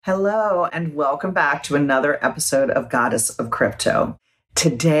Hello, and welcome back to another episode of Goddess of Crypto.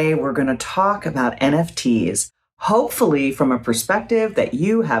 Today, we're going to talk about NFTs, hopefully from a perspective that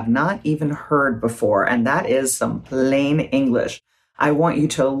you have not even heard before, and that is some plain English. I want you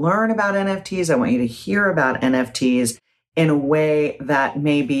to learn about NFTs. I want you to hear about NFTs in a way that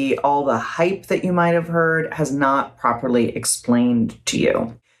maybe all the hype that you might have heard has not properly explained to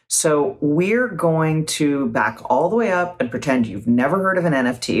you. So we're going to back all the way up and pretend you've never heard of an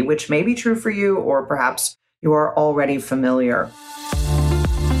NFT, which may be true for you, or perhaps you are already familiar.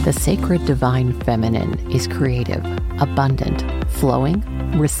 The sacred divine feminine is creative, abundant, flowing,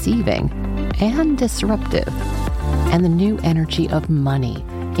 receiving, and disruptive. And the new energy of money,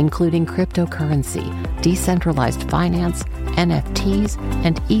 including cryptocurrency, decentralized finance, NFTs,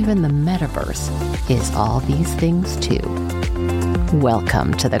 and even the metaverse, is all these things too.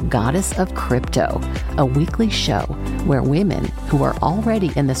 Welcome to the Goddess of Crypto, a weekly show where women who are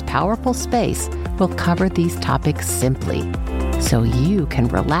already in this powerful space will cover these topics simply, so you can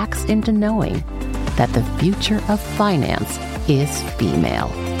relax into knowing that the future of finance is female.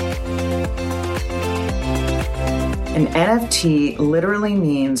 An NFT literally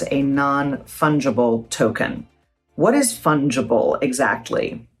means a non-fungible token. What is fungible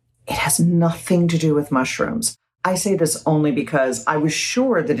exactly? It has nothing to do with mushrooms. I say this only because I was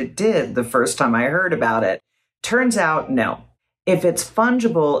sure that it did the first time I heard about it. Turns out, no. If it's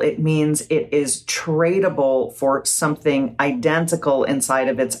fungible, it means it is tradable for something identical inside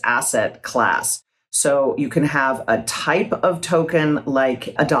of its asset class. So you can have a type of token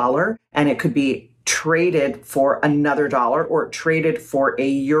like a dollar, and it could be traded for another dollar or traded for a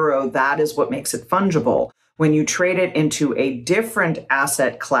euro. That is what makes it fungible. When you trade it into a different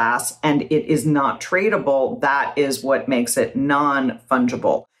asset class and it is not tradable, that is what makes it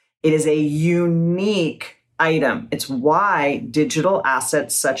non-fungible. It is a unique item. It's why digital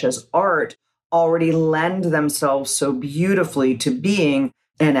assets such as art already lend themselves so beautifully to being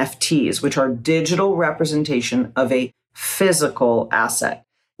NFTs, which are digital representation of a physical asset.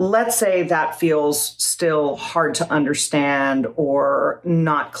 Let's say that feels still hard to understand or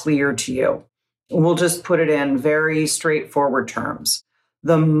not clear to you. We'll just put it in very straightforward terms.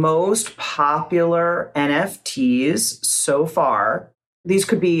 The most popular NFTs so far, these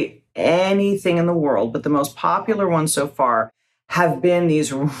could be anything in the world, but the most popular ones so far have been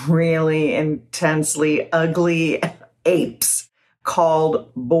these really intensely ugly apes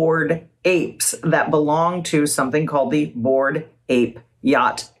called Bored Apes that belong to something called the Bored Ape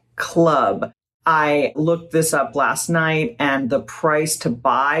Yacht Club. I looked this up last night, and the price to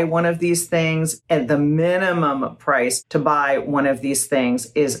buy one of these things, and the minimum price to buy one of these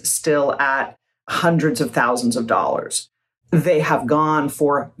things is still at hundreds of thousands of dollars. They have gone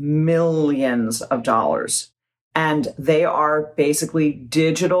for millions of dollars, and they are basically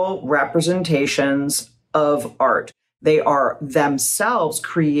digital representations of art. They are themselves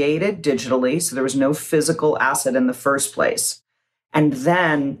created digitally, so there was no physical asset in the first place. And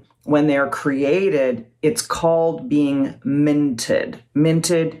then when they're created, it's called being minted.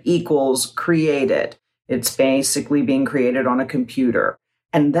 Minted equals created. It's basically being created on a computer.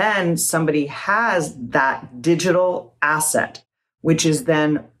 And then somebody has that digital asset, which is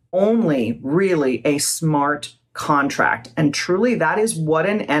then only really a smart contract. And truly, that is what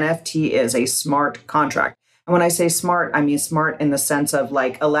an NFT is, a smart contract. And when I say smart, I mean smart in the sense of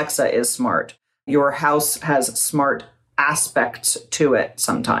like Alexa is smart. Your house has smart aspects to it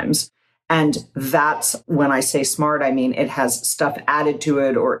sometimes. And that's when I say smart, I mean it has stuff added to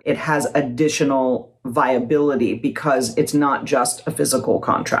it or it has additional viability because it's not just a physical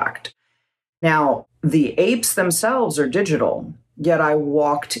contract. Now, the apes themselves are digital, yet I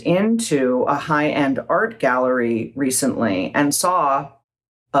walked into a high-end art gallery recently and saw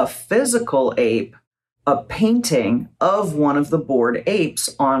a physical ape, a painting of one of the Bored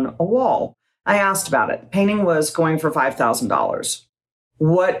Apes on a wall. I asked about it. The painting was going for $5,000.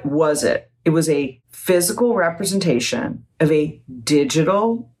 What was it? It was a physical representation of a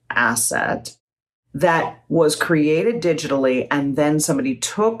digital asset that was created digitally, and then somebody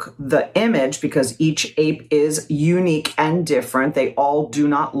took the image because each ape is unique and different. They all do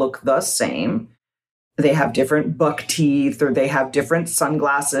not look the same. They have different buck teeth, or they have different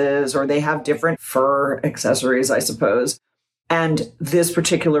sunglasses, or they have different fur accessories, I suppose. And this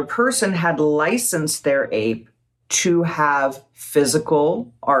particular person had licensed their ape to have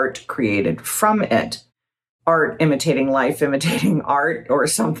physical art created from it. Art imitating life, imitating art, or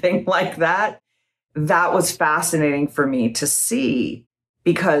something like that. That was fascinating for me to see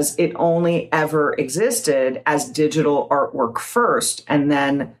because it only ever existed as digital artwork first. And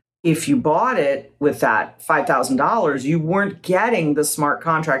then If you bought it with that $5,000, you weren't getting the smart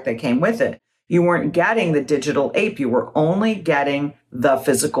contract that came with it. You weren't getting the digital ape. You were only getting the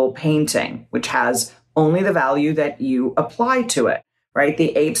physical painting, which has only the value that you apply to it, right?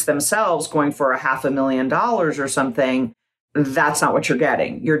 The apes themselves going for $500,000 or something, that's not what you're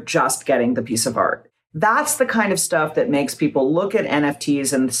getting. You're just getting the piece of art. That's the kind of stuff that makes people look at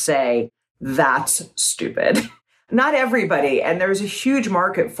NFTs and say, that's stupid. Not everybody, and there's a huge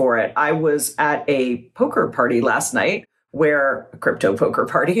market for it. I was at a poker party last night, a crypto poker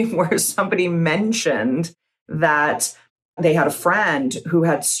party, where somebody mentioned that they had a friend who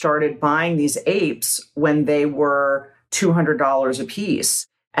had started buying these apes when they were $200 a piece.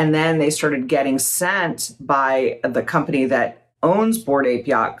 And then they started getting sent by the company that owns Bored Ape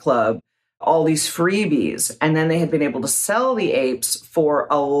Yacht Club all these freebies. And then they had been able to sell the apes for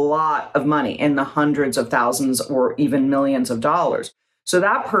a lot of money, in the hundreds of thousands or even millions of dollars. So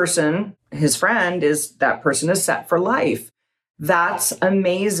that person, his friend, is set for life. That's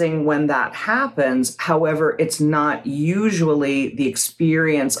amazing when that happens. However, it's not usually the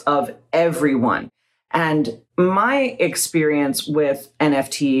experience of everyone. And my experience with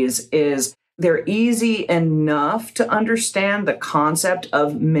NFTs is they're easy enough to understand the concept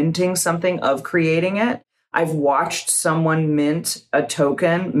of minting something, of creating it. I've watched someone mint a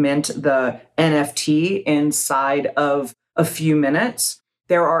token, mint the NFT inside of a few minutes.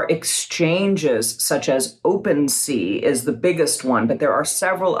 There are exchanges such as OpenSea is the biggest one, but there are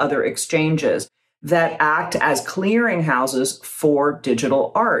several other exchanges that act as clearinghouses for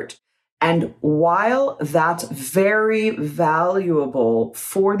digital art. And while that's very valuable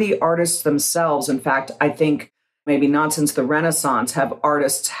for the artists themselves, in fact, I think maybe not since the Renaissance have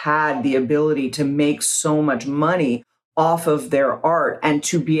artists had the ability to make so much money off of their art and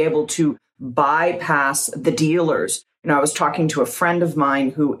to be able to bypass the dealers. I was talking to a friend of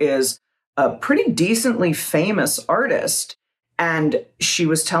mine who is a pretty decently famous artist, and she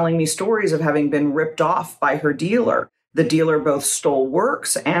was telling me stories of having been ripped off by her dealer. The dealer both stole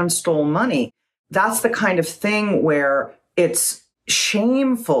works and stole money. That's the kind of thing where it's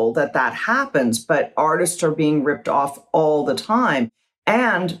shameful that that happens, but artists are being ripped off all the time.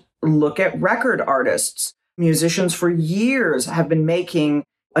 And look at record artists. Musicians for years have been making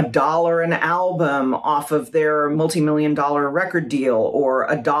 $1 an album off of their multi-million-dollar record deal, or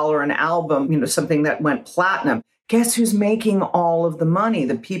 $1 an album, something that went platinum. Guess who's making all of the money?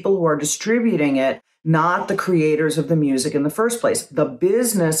 The people who are distributing it, not the creators of the music in the first place. The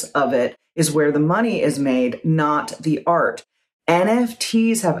business of it is where the money is made, not the art.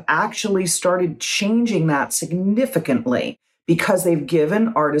 NFTs have actually started changing that significantly because they've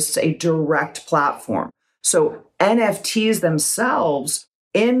given artists a direct platform. So NFTs themselves,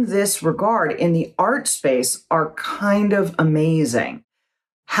 in this regard, in the art space, are kind of amazing.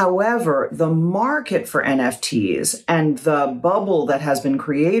 However, the market for NFTs and the bubble that has been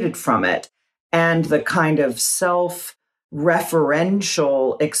created from it, and the kind of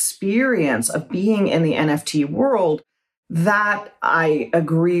self-referential experience of being in the NFT world, that I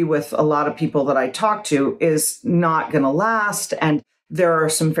agree with a lot of people that I talk to is not going to last. And there are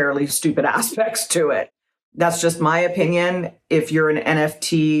some fairly stupid aspects to it. That's just my opinion. If you're an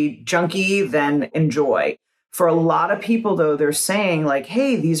NFT junkie, then enjoy. For a lot of people, though, they're saying like,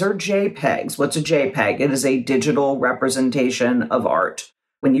 hey, these are JPEGs. What's a JPEG? It is a digital representation of art.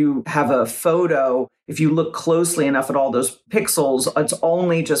 When you have a photo, if you look closely enough at all those pixels, it's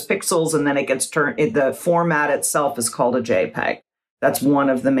only just pixels, and then it gets turned, the format itself is called a JPEG. That's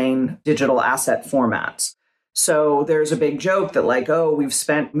one of the main digital asset formats. So there's a big joke that like, oh, we've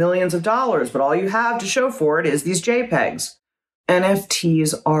spent millions of dollars, but all you have to show for it is these JPEGs.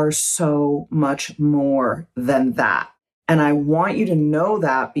 NFTs are so much more than that. And I want you to know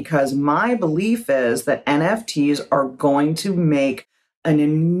that, because my belief is that NFTs are going to make an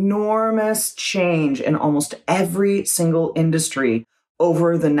enormous change in almost every single industry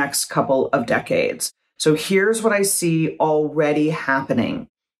over the next couple of decades. So here's what I see already happening.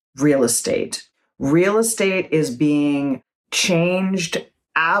 Real estate. Real estate is being changed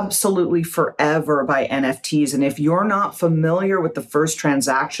absolutely forever by NFTs. And if you're not familiar with the first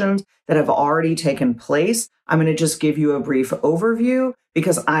transactions that have already taken place, I'm going to just give you a brief overview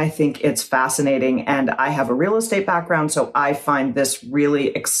because I think it's fascinating. And I have a real estate background, so I find this really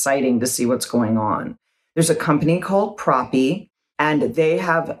exciting to see what's going on. There's a company called Proppy, and they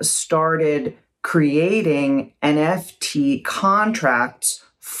have started creating NFT contracts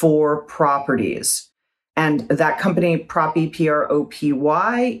for properties. And that company, Proppy,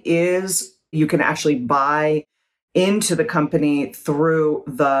 Propy, is, you can actually buy into the company through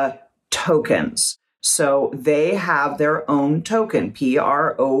the tokens. So they have their own token,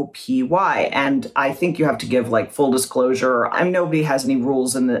 PROPY. And I think you have to give like full disclosure. Nobody has any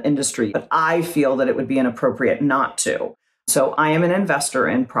rules in the industry, but I feel that it would be inappropriate not to. So I am an investor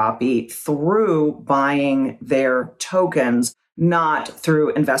in Proppy through buying their tokens, not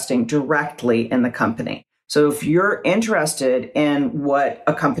through investing directly in the company. So if you're interested in what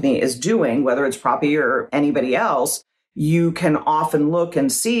a company is doing, whether it's Proppy or anybody else, you can often look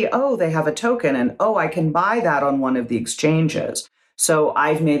and see, oh, they have a token and, oh, I can buy that on one of the exchanges. So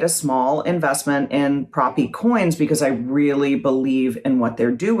I've made a small investment in Proppy coins because I really believe in what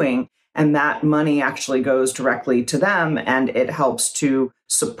they're doing. And that money actually goes directly to them and it helps to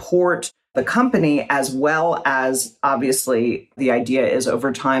support the company, as well as obviously the idea is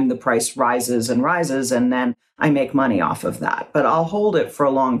over time, the price rises and rises, and then I make money off of that. But I'll hold it for a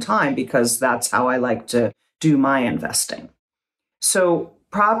long time because that's how I like to do my investing. So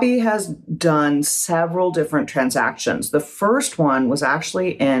Proppy has done several different transactions. The first one was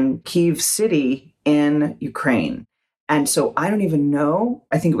actually in Kyiv City in Ukraine. And so I don't even know,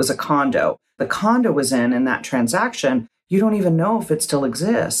 I think it was a condo. The condo was in that transaction. You don't even know if it still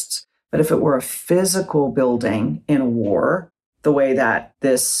exists. But if it were a physical building in a war, the way that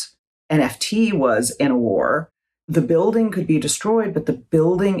this NFT was in a war, the building could be destroyed, but the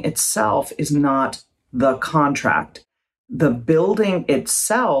building itself is not the contract. The building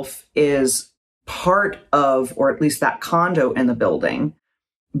itself is part of, or at least that condo in the building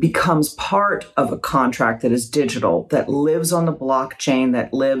becomes part of a contract that is digital, that lives on the blockchain,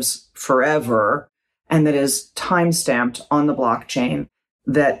 that lives forever, and that is timestamped on the blockchain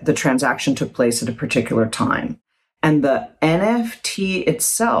that the transaction took place at a particular time. And the NFT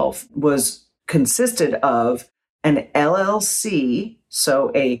itself consisted of an LLC,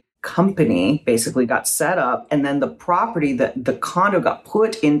 so a company basically got set up, and then the property, that the condo got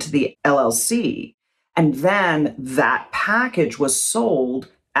put into the LLC, and then that package was sold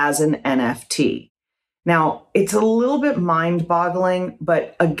as an NFT. Now, it's a little bit mind-boggling,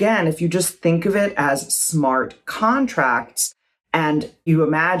 but again, if you just think of it as smart contracts, and you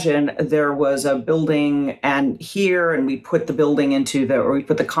imagine there was a building and we put the building we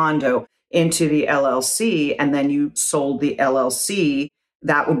put the condo into the LLC, and then you sold the LLC,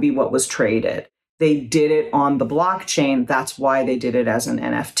 that would be what was traded. They did it on the blockchain. That's why they did it as an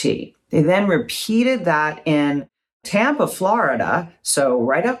NFT. They then repeated that in Tampa, Florida, so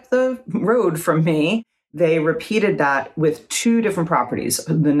right up the road from me. They repeated that with two different properties.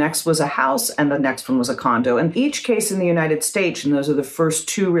 The next was a house and the next one was a condo. In each case in the United States, and those are the first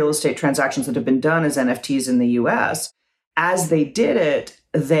two real estate transactions that have been done as NFTs in the US, as they did it,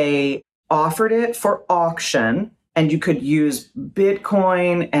 they offered it for auction, and you could use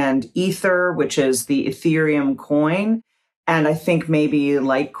Bitcoin and Ether, which is the Ethereum coin, and I think maybe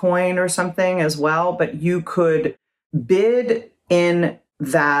Litecoin or something as well, but you could bid in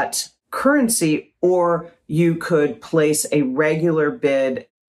that currency, or you could place a regular bid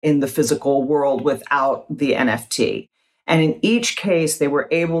in the physical world without the NFT. And in each case, they were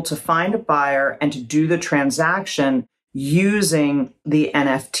able to find a buyer and to do the transaction using the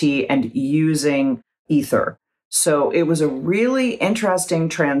NFT and using Ether. So it was a really interesting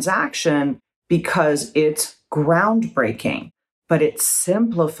transaction because it's groundbreaking, but it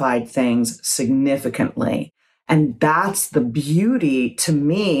simplified things significantly. And that's the beauty to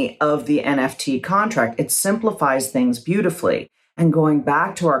me of the NFT contract. It simplifies things beautifully. And going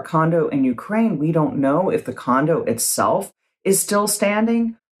back to our condo in Ukraine, we don't know if the condo itself is still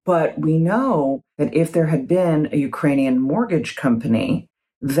standing, but we know that if there had been a Ukrainian mortgage company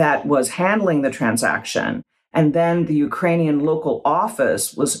that was handling the transaction, and then the Ukrainian local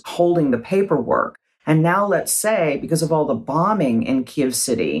office was holding the paperwork, and now let's say, because of all the bombing in Kyiv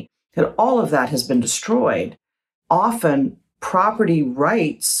City, that all of that has been destroyed, often property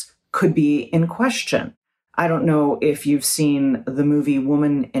rights could be in question. I don't know if you've seen the movie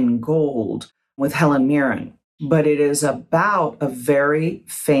Woman in Gold with Helen Mirren, but it is about a very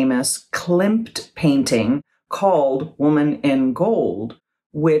famous Klimt painting called Woman in Gold,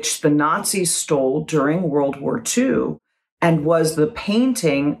 which the Nazis stole during World War II, and was the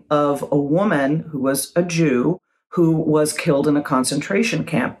painting of a woman who was a Jew who was killed in a concentration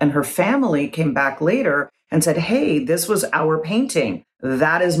camp. And her family came back later and said, hey, this was our painting.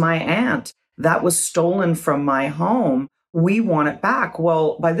 That is my aunt. That was stolen from my home. We want it back.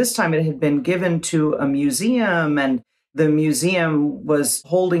 Well, by this time it had been given to a museum, and the museum was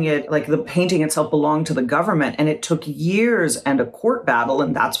holding it like the painting itself belonged to the government. And it took years and a court battle,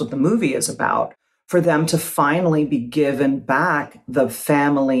 and that's what the movie is about, for them to finally be given back the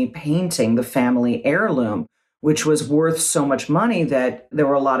family painting, the family heirloom, which was worth so much money that there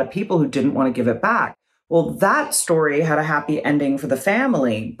were a lot of people who didn't want to give it back. Well, that story had a happy ending for the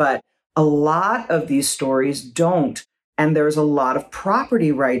family, but a lot of these stories don't. And there's a lot of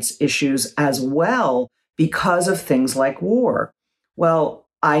property rights issues as well because of things like war. Well,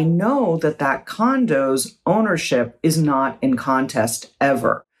 I know that condo's ownership is not in contest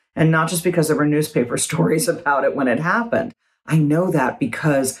ever. And not just because there were newspaper stories about it when it happened. I know that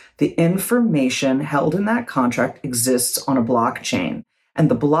because the information held in that contract exists on a blockchain. And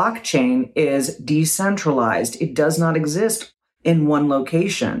the blockchain is decentralized. It does not exist in one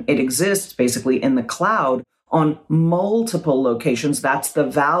location. It exists basically in the cloud on multiple locations. That's the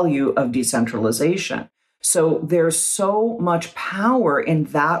value of decentralization. So there's so much power in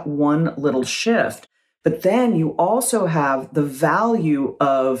that one little shift. But then you also have the value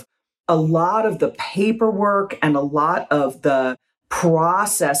of a lot of the paperwork and a lot of the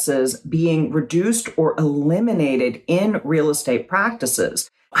processes being reduced or eliminated in real estate practices.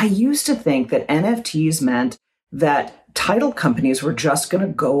 I used to think that NFTs meant that title companies were just going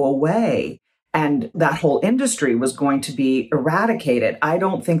to go away and that whole industry was going to be eradicated. I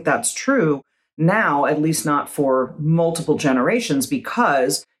don't think that's true now, at least not for multiple generations,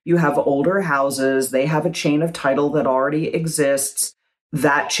 because you have older houses, they have a chain of title that already exists.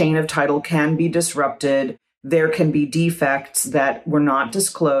 That chain of title can be disrupted. There can be defects that were not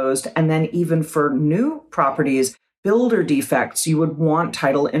disclosed. And then even for new properties, builder defects, you would want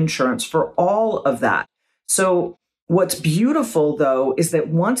title insurance for all of that. So what's beautiful, though, is that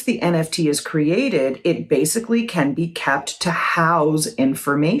once the NFT is created, it basically can be kept to house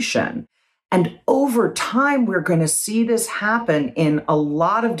information. And over time, we're going to see this happen in a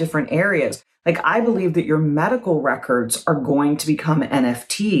lot of different areas. Like, I believe that your medical records are going to become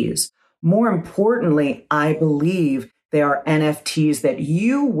NFTs. More importantly, I believe they are NFTs that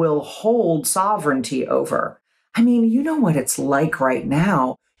you will hold sovereignty over. I mean, you know what it's like right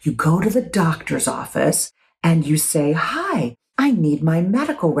now. You go to the doctor's office and you say, "Hi, I need my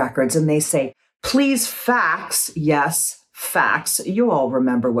medical records." And they say, "Please fax." Yes, fax. You all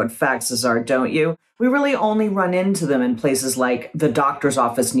remember what faxes are, don't you? We really only run into them in places like the doctor's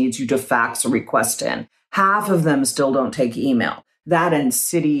office needs you to fax a request in. Half of them still don't take email. That and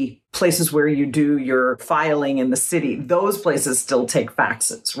city places where you do your filing in the city, those places still take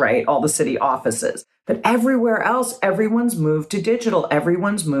faxes, right? All the city offices. But everywhere else, everyone's moved to digital.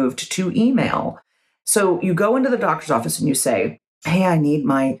 Everyone's moved to email. So you go into the doctor's office and you say, "Hey, I need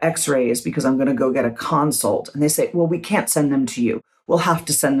my x-rays because I'm going to go get a consult." And they say, "Well, we can't send them to you. We'll have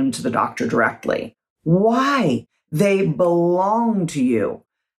to send them to the doctor directly." Why? They belong to you.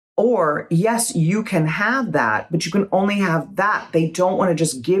 Or, yes, you can have that, but you can only have that. They don't want to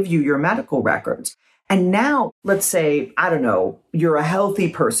just give you your medical records. And now, let's say, I don't know, you're a healthy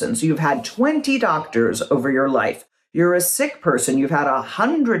person. So you've had 20 doctors over your life. You're a sick person. You've had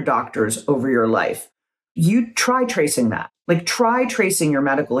 100 doctors over your life. You try tracing that. Like, try tracing your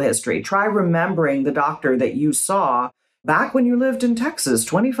medical history. Try remembering the doctor that you saw back when you lived in Texas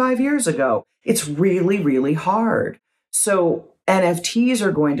 25 years ago. It's really, really hard. So NFTs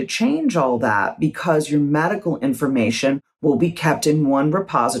are going to change all that because your medical information will be kept in one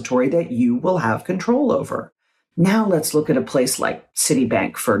repository that you will have control over. Now let's look at a place like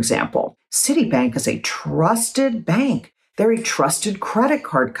Citibank, for example. Citibank is a trusted bank. They're a trusted credit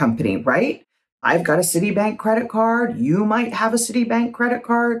card company, right? I've got a Citibank credit card. You might have a Citibank credit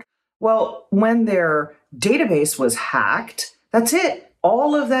card. Well, when their database was hacked, that's it.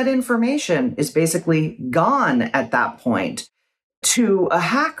 All of that information is basically gone at that point to a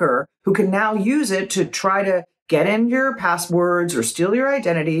hacker who can now use it to try to get in your passwords or steal your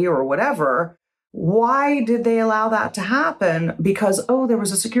identity or whatever. Why did they allow that to happen? Because, there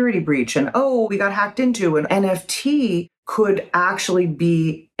was a security breach and, we got hacked into. An NFT could actually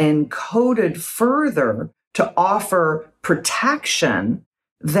be encoded further to offer protection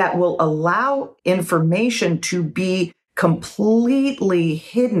that will allow information to be completely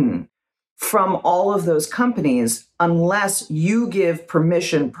hidden from all of those companies unless you give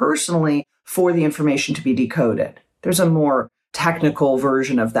permission personally for the information to be decoded. There's a more technical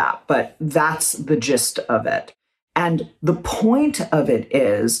version of that, but that's the gist of it. And the point of it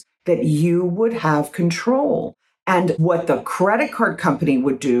is that you would have control. And what the credit card company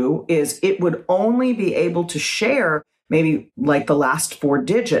would do is it would only be able to share maybe like the last 4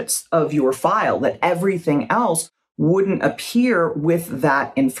 digits of your file, that everything else wouldn't appear with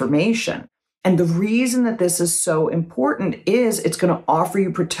that information. And the reason that this is so important is it's going to offer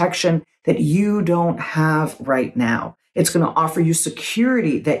you protection that you don't have right now. It's going to offer you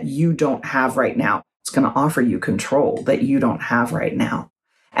security that you don't have right now. It's going to offer you control that you don't have right now.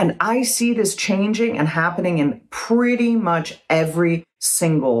 And I see this changing and happening in pretty much every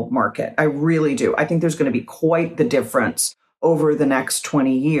single market. I really do. I think there's going to be quite the difference over the next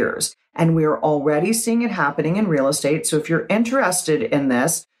 20 years. And we're already seeing it happening in real estate. So if you're interested in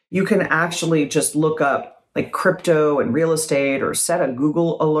this, you can actually just look up like crypto and real estate or set a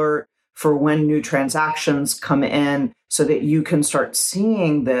Google alert for when new transactions come in so that you can start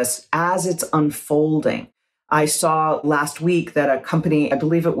seeing this as it's unfolding. I saw last week that a company, I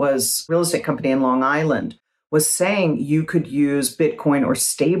believe it was a real estate company in Long Island, was saying you could use Bitcoin or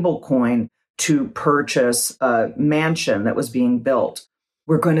stablecoin to purchase a mansion that was being built.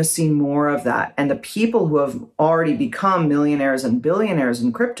 We're going to see more of that. And the people who have already become millionaires and billionaires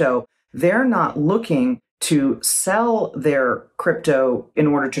in crypto, they're not looking to sell their crypto in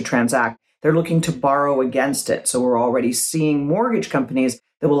order to transact. They're looking to borrow against it. So we're already seeing mortgage companies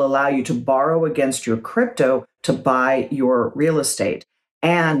that will allow you to borrow against your crypto to buy your real estate.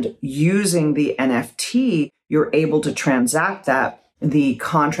 And using the NFT, you're able to transact that. The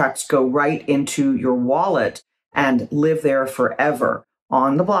contracts go right into your wallet and live there forever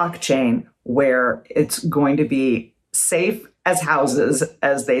on the blockchain, where it's going to be safe as houses,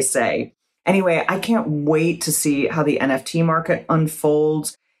 as they say. Anyway, I can't wait to see how the NFT market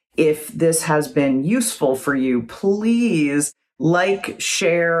unfolds. If this has been useful for you, please like,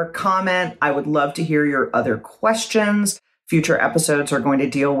 share, comment. I would love to hear your other questions. Future episodes are going to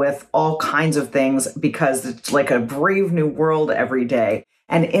deal with all kinds of things because it's like a brave new world every day.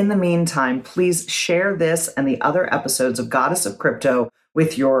 And in the meantime, please share this and the other episodes of Goddess of Crypto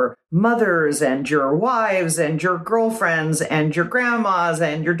with your mothers and your wives and your girlfriends and your grandmas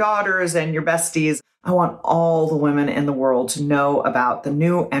and your daughters and your besties. I want all the women in the world to know about the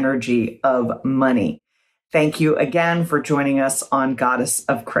new energy of money. Thank you again for joining us on Goddess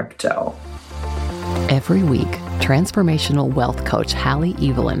of Crypto. Every week, transformational wealth coach Hallie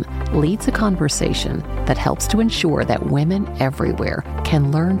Evelyn leads a conversation that helps to ensure that women everywhere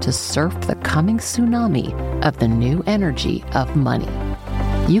can learn to surf the coming tsunami of the new energy of money.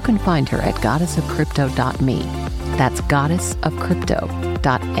 You can find her at goddessofcrypto.me. That's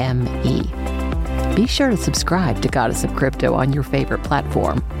goddessofcrypto.me. Be sure to subscribe to Goddess of Crypto on your favorite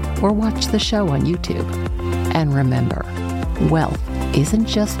platform or watch the show on YouTube. And remember, wealth isn't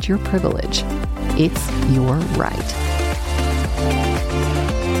just your privilege, it's your right.